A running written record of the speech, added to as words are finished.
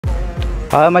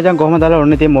ආ මචං කොහමද දාලා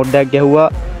ඔන්න ඉතින් මොඩ් එකක් ගැහුවා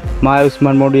මාය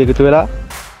උස්මන් මොඩ් එකතු වෙලා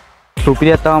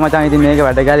රුපියලක් තමයි මචං ඉතින් මේක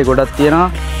වැඩ ගාලි ගොඩක් තියෙනවා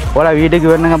ඔයාලා වීඩියෝ එක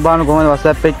ඉවරනකම් බලන්න කොහමද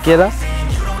WhatsApp එක කියලා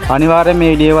අනිවාර්යෙන් මේ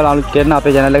වීඩියෝ වල අලුත් කරන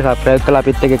අපේ channel එක subscribe කරලා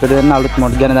අපිත් එක්ක එකතු වෙන්න අලුත්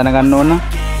මොඩ් ගැන දැනගන්න ඕන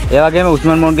ඒ වගේම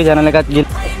උස්මන් මොඩ් ගේ channel එකත්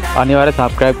අනිවාර්යෙන්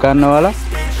subscribe කරන්න ඔයාලා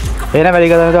එහෙනම්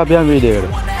වැඩි කරලා අපි යමු වීඩියෝ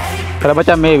එකට කර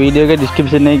මචං මේ වීඩියෝ එකේ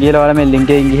description එකේ ගිහලා ඔයාලා මේ link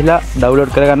එකෙන් ගිහලා download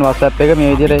කරගන්න WhatsApp එක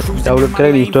මේ විදිහට download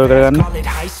කරගෙන install කරගන්න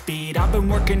I've been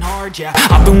working hard, yeah,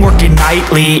 I've been working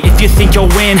nightly. If you think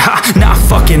you'll win, ha, not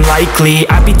fucking likely.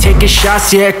 I be taking shots,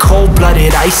 yeah,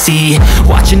 cold-blooded, icy.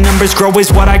 Watching numbers grow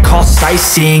is what I call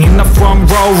sightseeing. In the front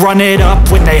row, run it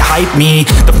up when they hype me.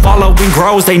 The following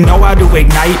grows, they know how to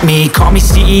ignite me. Call me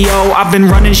CEO, I've been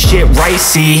running shit right,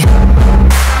 see.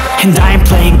 And I ain't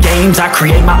playing games, I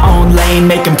create my own lane,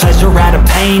 making pleasure out of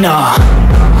pain,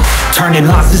 turning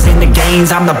losses into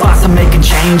gains. I'm the boss, I'm making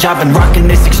change. I've been rocking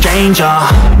this exchange,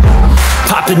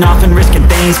 popping off and risking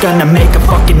things. Gonna make a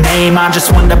fucking name. I just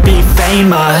wanna be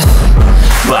famous,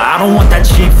 but I don't want that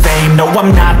cheap fame. No,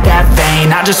 I'm not that vain.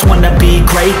 I just wanna be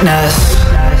greatness.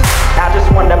 I just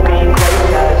wanna be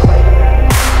greatness.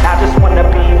 I just wanna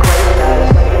be greatness.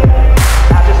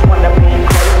 I just wanna be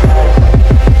greatness.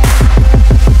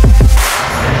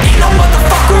 Ain't no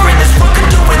motherfucker in this world can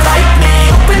do it like me.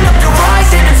 Open up your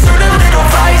eyes and insert a little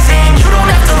rising. You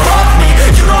don't have to love me,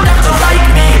 you don't have to like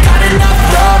me. Got enough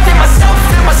love in myself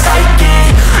and my psyche.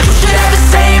 You should have the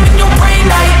same in your brain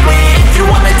nightly. If you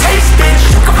wanna taste, bitch,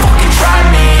 you can fucking try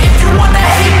me. If you wanna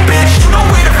hate, bitch, you know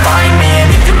where to find me. And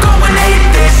if you go and hate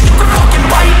this, you can fucking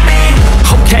bite me.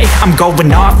 Okay, I'm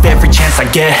going off every chance I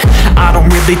get. I don't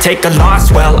really take a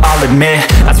loss, well, I'll admit.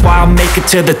 That's why I'll make it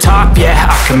to the top, yeah,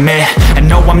 I commit. And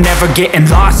no, I'm never getting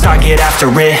lost, I get after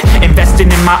it.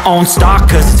 Investing in my own stock,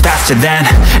 cause it's faster than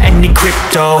any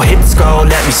crypto hits go,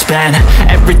 let me spend.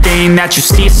 Everything that you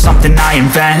see is something I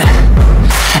invent,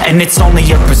 and it's only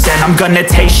a percent. I'm gonna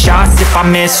take shots, if I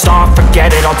miss, oh,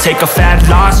 forget it. I'll take a fat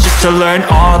loss just to learn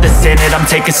all that's in it. I'm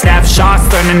taking snapshots,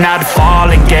 learning how to fall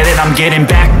and get it. I'm getting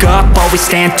back up, always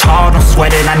stand tall, don't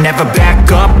sweat it. I never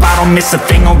back up, I don't miss a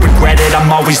thing or regret it.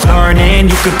 I'm always learning,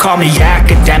 you could call me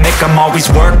academic. I'm always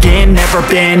working, never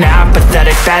been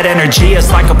apathetic. That energy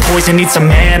is like a poison, needs some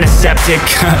antiseptic.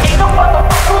 Ain't no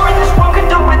motherfucker in this world can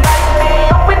do it like me.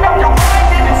 Open up your eyes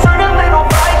and insert a little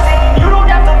rising. You don't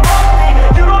have to love me,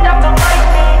 you don't have to like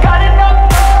me. Got enough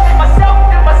love in myself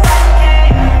and my psyche.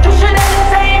 You should have the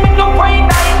same in your brain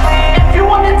nightly. If you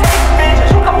wanna take, bitch,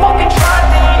 you can fucking try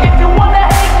me. If you wanna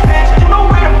hate, bitch, you know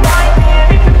where to find me.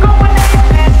 And if you go and hate,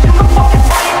 bitch, you can fucking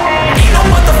fight me. Ain't no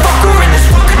motherfucker in this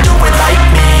world can do it like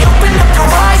me. Open up your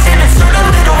eyes and insert a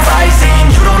little rising.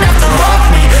 You don't have to love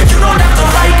me, you don't have to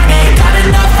like me. Got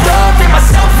enough love in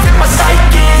myself and my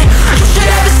psyche. You should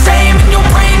have the same in your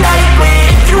brain nightly.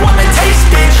 If you wanna taste,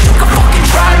 bitch, you can fucking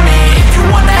try me. If you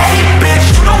wanna hate, bitch,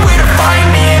 you know where to find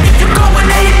me. And if you go and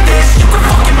hate this, you can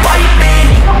fucking bite me.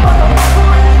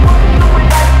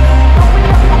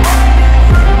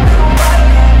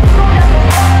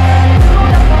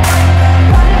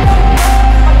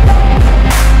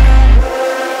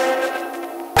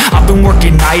 I've been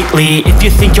working nightly. If you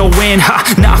think you'll win, ha,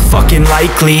 not fucking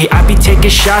likely. I be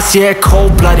taking shots, yeah,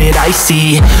 cold-blooded,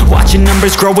 icy. Watching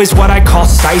numbers grow is what I call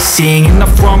sightseeing. In the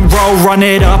front row, run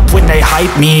it up when they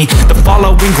hype me. The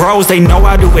following grows, they know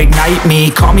how to ignite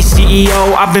me. Call me CEO,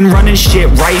 I've been running shit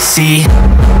right, see.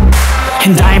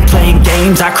 And I ain't playing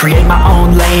games, I create my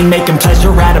own lane, making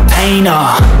pleasure out of pain,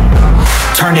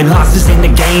 turning losses into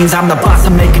gains. I'm the boss,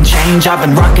 I'm making change. I've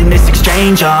been rocking this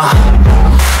exchange,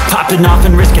 popping off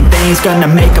and risking things. Gonna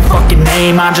make a fucking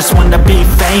name. I just wanna be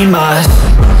famous,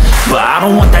 but I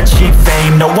don't want that cheap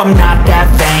fame. No, I'm not that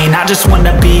vain. I just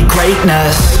wanna be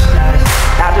greatness.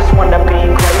 I just wanna be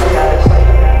greatness.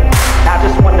 I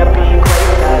just wanna be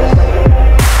greatness.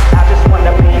 I just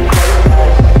wanna be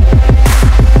greatness.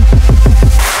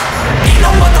 Ain't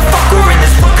no motherfucker in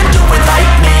this world can do it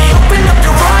like me. Open up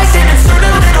your eyes and insert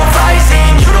a little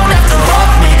rising. You don't have to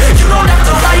love me, you don't have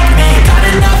to like me. Got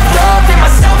enough love in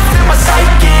myself and my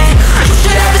psyche. You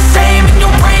should have the same in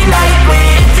your brain nightly.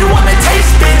 If you wanna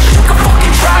taste, bitch, you can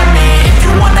fucking try me. If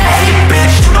you wanna hate,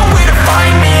 bitch, you know where to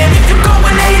find me. And if you go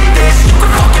and hate this, you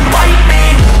can fucking bite me.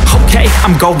 Okay,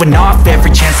 I'm going off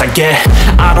every chance I get.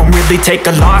 I don't really take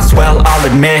a loss, well, I'll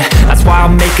admit. That's why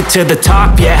I'll make it to the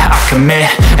top, yeah, I commit.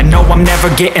 And no, I'm never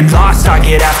getting lost, I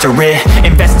get after it.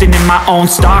 Investing in my own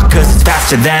stock, cause it's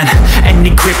faster than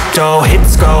any crypto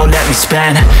hits go, let me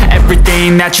spend.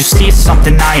 Everything that you see is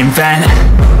something I invent,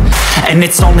 and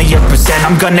it's only a percent.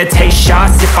 I'm gonna take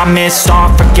shots, if I miss all,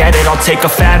 forget it. I'll take a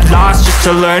fat loss just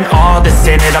to learn all that's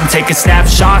in it. I'm taking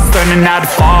snapshots, learning how to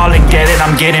fall and get it.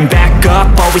 I'm getting back up,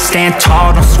 always stand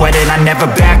tall, don't sweat it. I never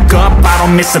back up, I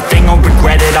don't miss a thing or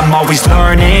regret it. I'm always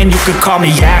learning, you could call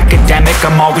me academic.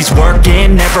 I'm always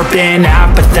working, never been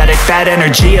apathetic. Bad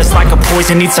energy is like a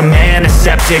poison, needs some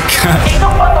antiseptic. Ain't no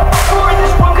motherfucker in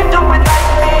this world can do it like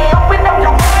me. Open up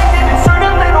your eyes and insert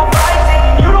a little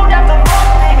rising. You don't have to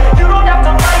love me, you don't have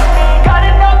to like me. Got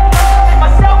enough love in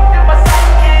myself and my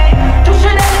psyche. You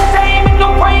should have the same in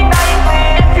your brain nightly.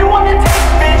 If you wanna take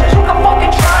bitch, you can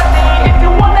fucking try me. If you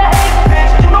wanna hate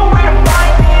bitch, you know where to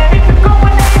find me. And if you're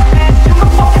going hate bitch, you can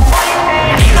fucking fight me.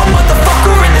 Ain't no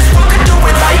motherfucker in this world can do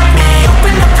it like me.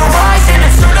 Open up your eyes and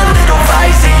insert a little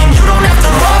rising. You don't have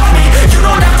to love me, you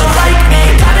don't have to like me.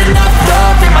 Got enough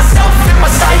love in myself and my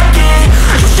psyche.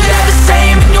 You should have the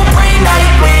same in your brain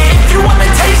nightly. If you wanna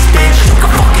taste bitch, you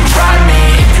can fucking try me.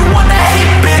 If you wanna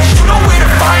hate bitch, you know where to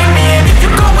find me. And if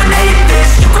you're going hate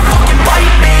this, you can fucking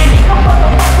bite me.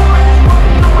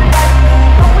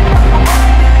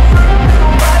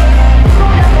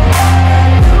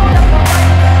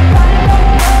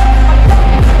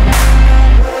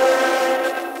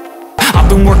 I've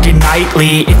been working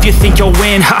nightly, if you think you'll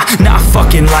win, ha, not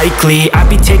fucking likely. I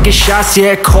be taking shots,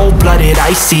 yeah, cold-blooded,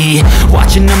 icy.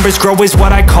 Watching numbers grow is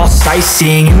what I call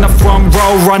sightseeing. In the front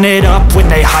row, run it up when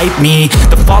they hype me.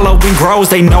 The following grows,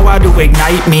 they know how to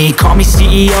ignite me. Call me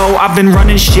CEO, I've been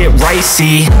running shit right,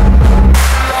 see.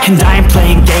 And I ain't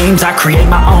playing games, I create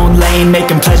my own lane,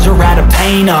 making pleasure out of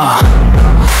pain,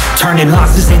 turning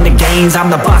losses into gains. I'm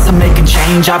the boss, I'm making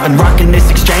change, I've been rocking this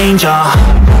exchange,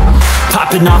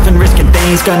 popping off and risking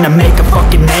things, gonna make a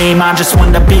fucking name. I just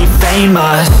wanna be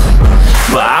famous,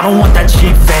 but I don't want that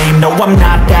cheap fame. No, I'm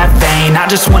not that vain, I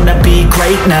just wanna be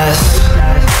greatness.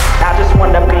 I just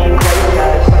wanna be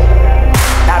greatness.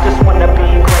 I just wanna be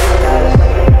greatness.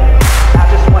 I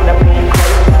just wanna be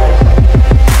greatness.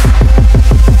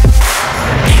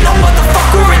 Ain't no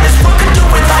motherfucker in this world can do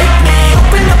it like me.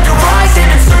 Open up your eyes and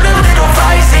insert a little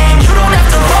rising. You don't have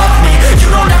to love me,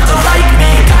 you don't have to like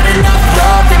me. Got enough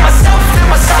love in myself and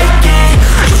my psyche.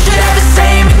 You should have the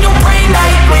same in your brain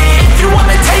nightly. If you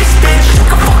wanna taste bitch, you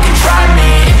can fucking try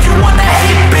me. If you wanna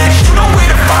hate bitch, you know where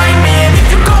to find me. And if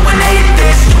you're going hate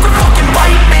this, you can fucking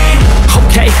bite me.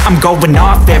 Okay, I'm going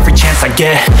off every chance I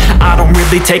get. I don't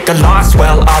really take a loss,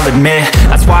 well, I'll admit.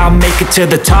 That's why I'll make it to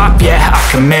the top, yeah, I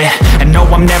commit. And no,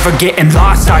 I'm never getting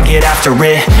lost, I get after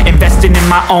it. Investing in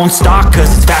my own stock,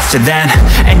 cause it's faster than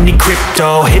any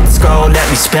crypto hits go, let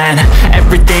me spend.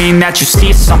 Everything that you see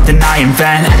is something I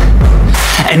invent,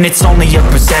 and it's only a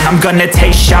percent. I'm gonna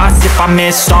take shots, if I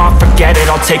miss all, forget it.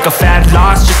 I'll take a fat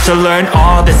loss just to learn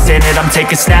all that's in it. I'm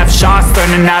taking snapshots,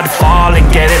 learning how to fall and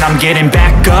get it. I'm getting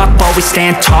back up, always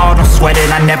stand tall, don't sweat it.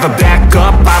 I never back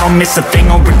up, I don't miss a thing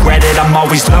or regret it. I'm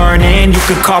always learning, you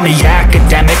could call me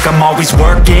academic. I'm always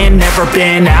working, never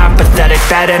been apathetic.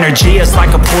 Bad energy is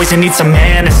like a poison, needs some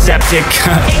antiseptic.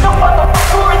 Ain't no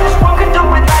motherfucker in this world can do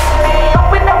it like me.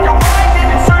 Open up your eyes and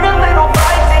insert a little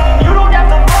rising. You don't have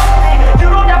to love me, you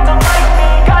don't have to like me.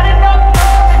 Got enough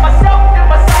love in myself and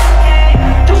my psyche.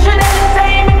 You should have the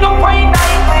same in your brain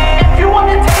nightly. If you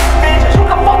wanna taste bitch, you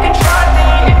can fucking try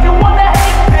me. If you wanna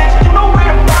hate bitch, you know where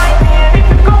to find me. And if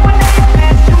you're going hate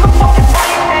bitch, you can fucking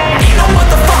fight me. Ain't no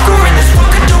motherfucker in this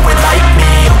world can do it like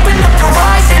me. Open up your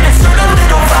eyes and insert a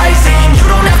little rising. You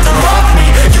don't have to love me,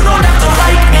 you don't have to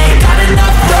like me. Got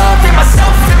enough love in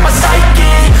myself and my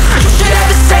psyche. You should have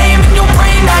the same in your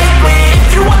brain nightly.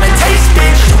 If you wanna taste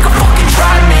bitch, you can fucking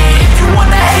try me. If you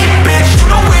wanna hate bitch, you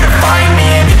know where to find me.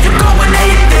 And if you're going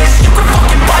hate this, you can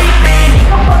fucking bite me.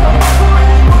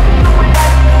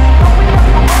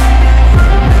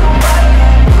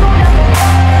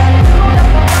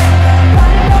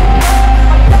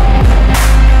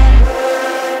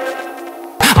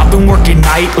 Been working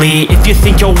nightly, if you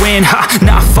think you'll win, ha,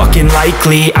 not fucking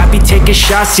likely. I be taking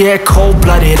shots, yeah,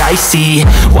 cold-blooded, icy.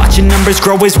 Watching numbers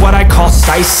grow is what I call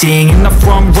sightseeing. In the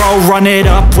front row, run it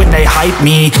up when they hype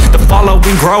me. The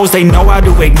following grows, they know how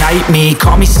to ignite me.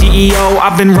 Call me CEO,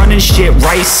 I've been running shit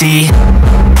right, see.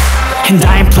 And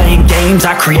I ain't playing games,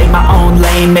 I create my own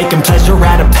lane, making pleasure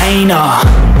out of pain,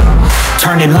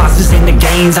 turning losses into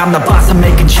gains. I'm the boss, I'm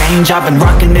making change, I've been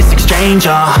rocking this exchange,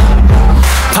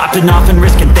 popping off and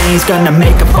risking things, gonna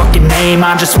make a fucking name.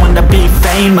 I just wanna be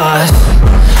famous,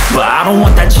 but I don't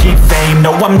want that cheap fame.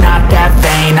 No, I'm not that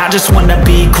vain, I just wanna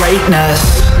be greatness.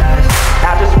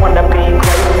 I just wanna be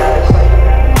greatness.